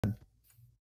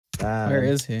Bad. Where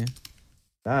is he?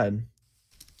 Bad.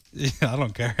 Yeah, I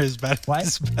don't care. It's bad. What?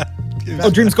 It's bad. Oh,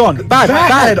 Dream's gone.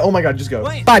 Bad. Oh my god, just go.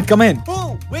 Wait. Bad, come in.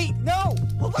 Oh, wait, no.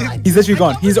 Hold on. He's literally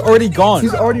gone. He's already gone.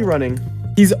 He's already running.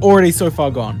 He's already so far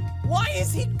gone. Why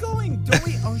is he going? Don't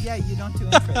we? Oh, yeah, you don't do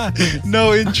intros.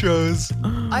 No intros.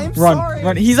 I'm Run, sorry.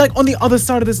 run. He's like on the other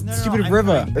side of this stupid I'm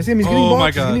river. running. I see him. He's getting Oh blocks. my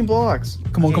He's God. getting blocks.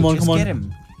 Come on, come on, just come on. Get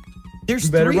him. There's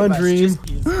You better three run, of us. Dream.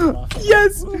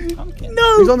 Yes. Pumpkin.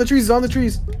 No. He's on the trees. He's on the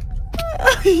trees.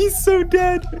 He's so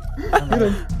dead. Get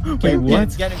him. Wait,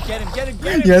 what? Get him, get him, get him,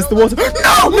 get him. Yes, the water.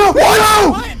 No! No!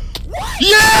 No! What?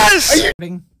 Yes!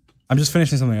 I'm just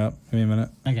finishing something up. Give me a minute.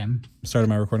 Okay. Started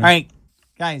my recording. All right,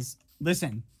 guys,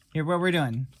 listen. Here's what we're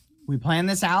doing. We plan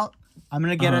this out. I'm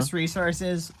gonna get us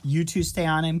resources. You two stay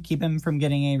on him. Keep him from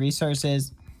getting any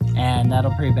resources, and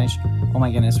that'll pretty much. Oh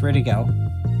my goodness, where'd he go?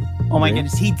 Oh my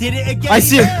goodness, he did it again. I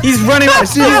see him. He's running. I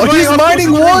see him. He's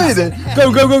mining wood.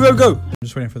 Go, go, go, go, go. I'm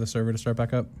just waiting for the server to start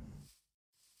back up.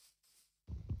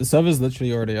 The server's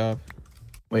literally already up.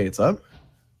 Wait, it's up?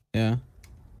 Yeah.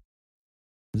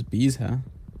 There's bees here.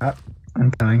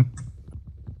 I'm coming.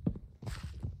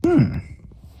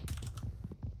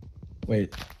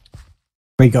 Wait.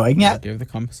 We going yet? Do you have the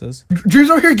compasses? Dream's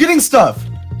over here getting stuff.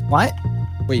 What?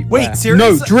 Wait, Wait, where?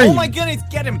 seriously? No, Dream. Oh my goodness,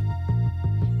 get him.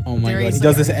 Oh my god, he Seriously,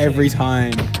 does this are you every kidding?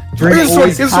 time. Dream Here's a sword.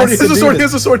 always Here's a has sword. to Here's a do sword. this.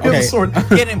 Here's a sword. Here's a Okay. sword.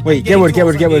 Get him. Wait, get wood, get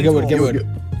wood, get wood, get wood, get wood.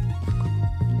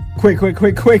 Quick, quick,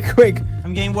 quick, quick, quick.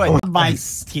 I'm getting what? My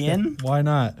skin? Why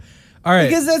not? All right.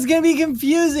 Because that's gonna be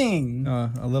confusing.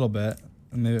 A little bit.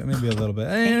 Maybe a little bit.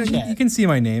 Change You can see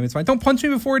my name. It's fine. Don't punch me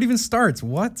before it even starts.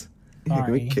 What? Yeah,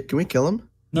 can we kill him?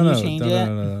 No, Can no, you change don't, it?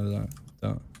 no,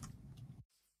 don't.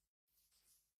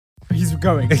 He's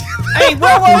going. Hey,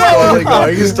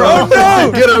 whoa! He's throwing.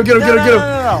 no! Get him! Get him! Get him! Get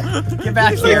him! No. Get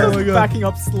back here. Oh my God. Backing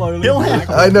up slowly. Kill him.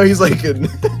 I know he's like.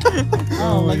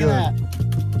 Oh, look at that.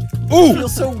 Ooh! It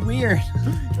feels so weird.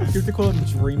 You have to call him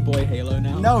DreamBoyHalo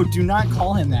now. No, do not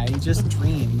call him that. He just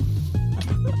dreamed.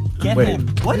 Get Wait. him.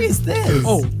 What is this?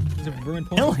 Oh, he's a ruined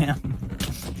Kill him.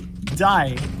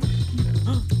 Die.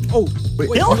 Oh, Wait,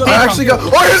 Kill him. I actually got.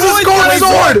 Oh, here's a scorched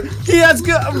sword! He has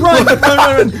good. Run.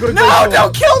 No,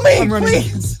 don't kill me, I'm running.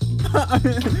 please.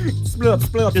 split up,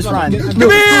 split up. Just split up. run.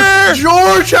 No,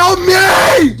 George, help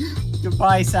me!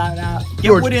 Goodbye, Sapnap. Get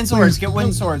George, wooden swords. Get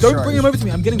wooden swords. Don't bring him over to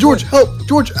me. I'm getting George, wood. help!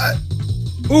 George!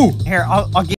 Ooh! Here,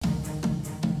 I'll get.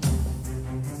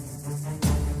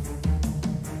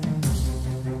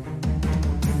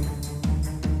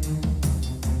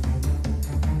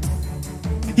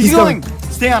 He's going.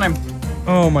 Stay on him.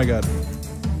 Oh my god.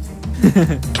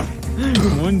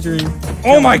 One dream.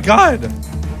 Oh my god!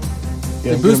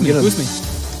 Yeah, Boost me, get him. boost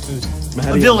me. How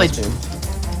do A you village. get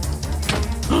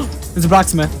this game? There's a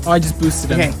blacksmith. Oh, I just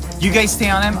boosted him. Okay, you guys stay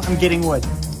on him. I'm getting wood.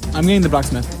 I'm getting the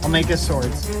blacksmith. I'll make us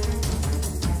swords.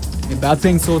 Yeah, bad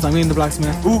thing, swords. I'm getting the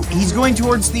blacksmith. Ooh, he's going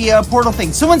towards the portal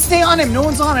thing. Someone stay on him. No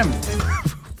one's on him.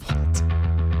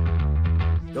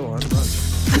 Go on, run.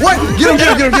 What? Get him!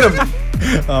 Get him! Get him! Get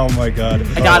him! Oh my god.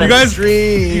 I got you him. guys,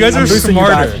 Dream. you guys I'm are boosting you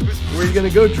smarter. back. Where are you gonna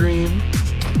go, Dream?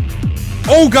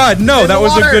 Oh god, no, In that the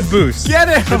was a water. good boost. Get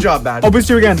him. Good job, Bad. Oh, boost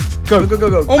you again. Go. Go, go,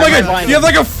 go, go. Oh my I'm god, fine. you have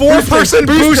like a 4-person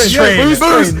boost Yeah,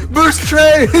 train. boost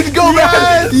train! Go,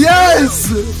 Bad!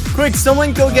 Yes! Quick,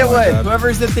 someone go get my wood. God.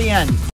 Whoever's at the end.